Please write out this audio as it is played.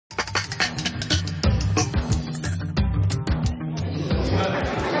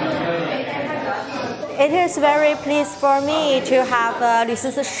It is very pleased for me to have Lu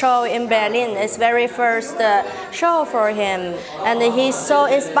Sisi show in Berlin. It's very first show for him, and he's so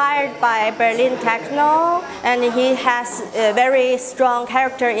inspired by Berlin techno, and he has a very strong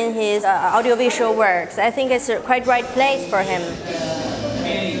character in his audiovisual works. I think it's a quite right place for him.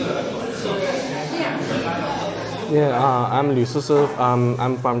 Yeah, I'm Lu Sisi.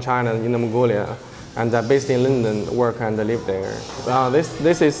 I'm from China, in Mongolia, and based in London, work and live there.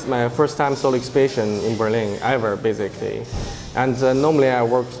 This is my first time solo exhibition in Berlin ever, basically. And normally I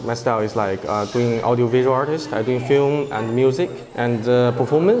work, my style is like doing audiovisual artist. I do film and music and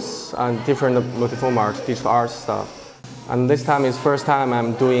performance and different multiform art, digital art stuff. And this time is first time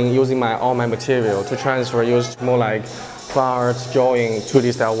I'm using all my material to transfer, use more like fine art, drawing,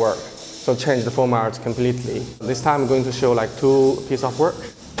 2D style work. So change the format completely. This time I'm going to show like 2 pieces of work,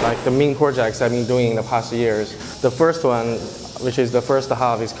 like the main projects I've been doing in the past years. The first one, which is the first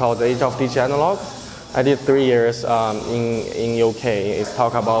half, is called The Age of Analogue. I did 3 years in UK. It's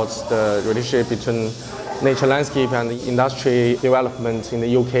talk about the relationship between nature landscape and the industry development in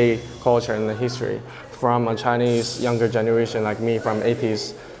the UK culture and the history. From a Chinese younger generation like me from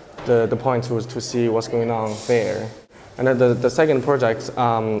 80s, the point was to see what's going on there. And then the second project,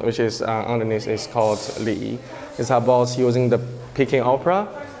 which is underneath, is called Li. It's about using the Peking opera,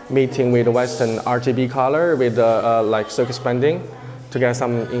 meeting with Western RGB color with like circus bending to get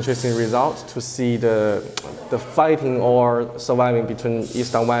some interesting results, to see the fighting or surviving between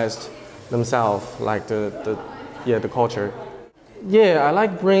East and West themselves, like the culture. Yeah, I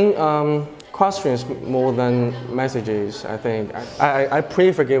like bring questions more than messages, I think. I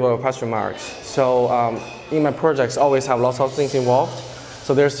prefer give question marks. So in my projects, always have lots of things involved.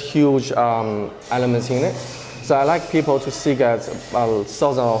 So there's huge elements in it. So I like people to seek out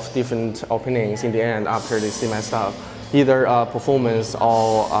thousands of different opinions in the end after they see my stuff, either performance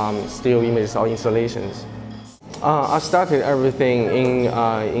or still images or installations. I started everything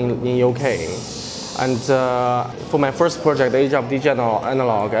in UK. And for my first project, The Age of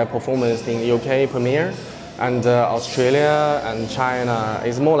Analogue, I performed in the UK premiere, and Australia and China.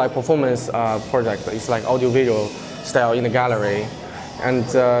 It's more like performance project. It's like audiovisual style in the gallery, and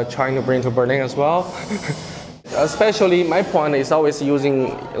trying to bring to Berlin as well. Especially my point is always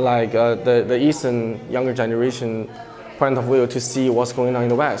using like the Eastern younger generation point of view to see what's going on in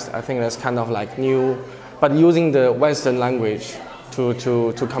the West. I think that's kind of like new, but using the Western language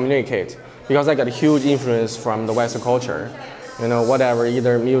to communicate. Because I got a huge influence from the Western culture, you know, whatever,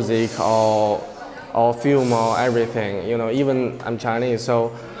 either music or film or everything, you know, even I'm Chinese,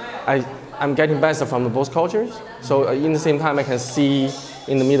 so I'm getting best from both cultures. So in the same time, I can see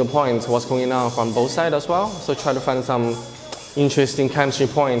in the middle point what's going on from both sides as well. So try to find some interesting chemistry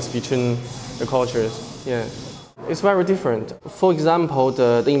points between the cultures, yeah. It's very different. For example,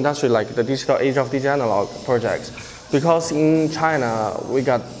 the industry, like the digital age of Analogue project. Because in China, we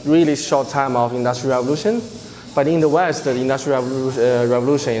got really short time of industrial revolution, but in the West, the industrial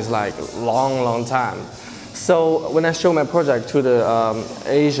revolution is like long time. So when I show my project to the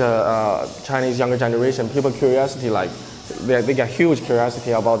Asia Chinese younger generation, people curiosity, like they get huge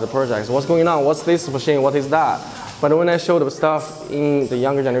curiosity about the projects. What's going on? What's this machine? What is that? But when I show the stuff in the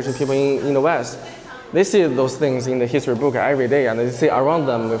younger generation people in the West, they see those things in the history book every day, and they see around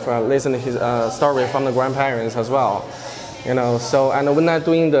them with listen to his story from the grandparents as well, you know. So and when I'm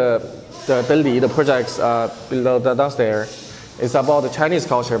doing the projects below downstairs, it's about the Chinese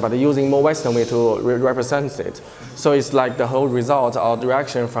culture, but using more Western way to represent it. So it's like the whole result or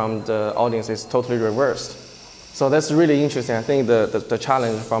direction from the audience is totally reversed. So that's really interesting. I think the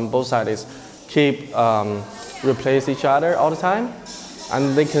challenge from both sides is keep replace each other all the time,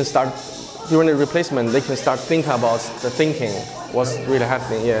 and they can start. During the replacement, they can start thinking about the thinking, what's really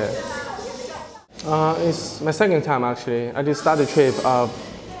happening, yeah. It's my second time actually. I did start a trip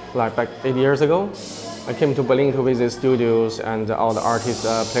like back 8 years ago. I came to Berlin to visit studios and all the artist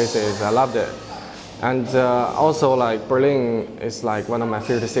places. I loved it. And also like Berlin is like one of my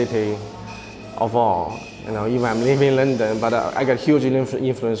favorite cities of all. You know, even I'm living in London, but I got huge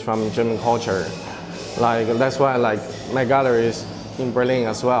influence from German culture. Like that's why like my galleries in Berlin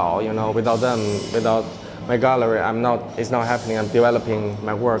as well, you know, without them, without my gallery, it's not happening. I'm developing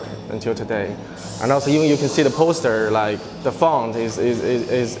my work until today. And also even you can see the poster, like the font is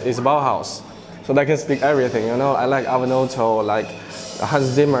Bauhaus. So that can speak everything, you know. I like Avanotto, like Hans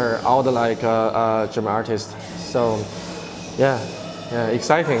Zimmer, all the like German artists. So yeah,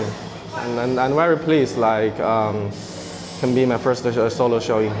 exciting. And I'm very pleased, like can be my first solo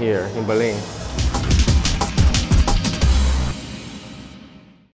show in here in Berlin.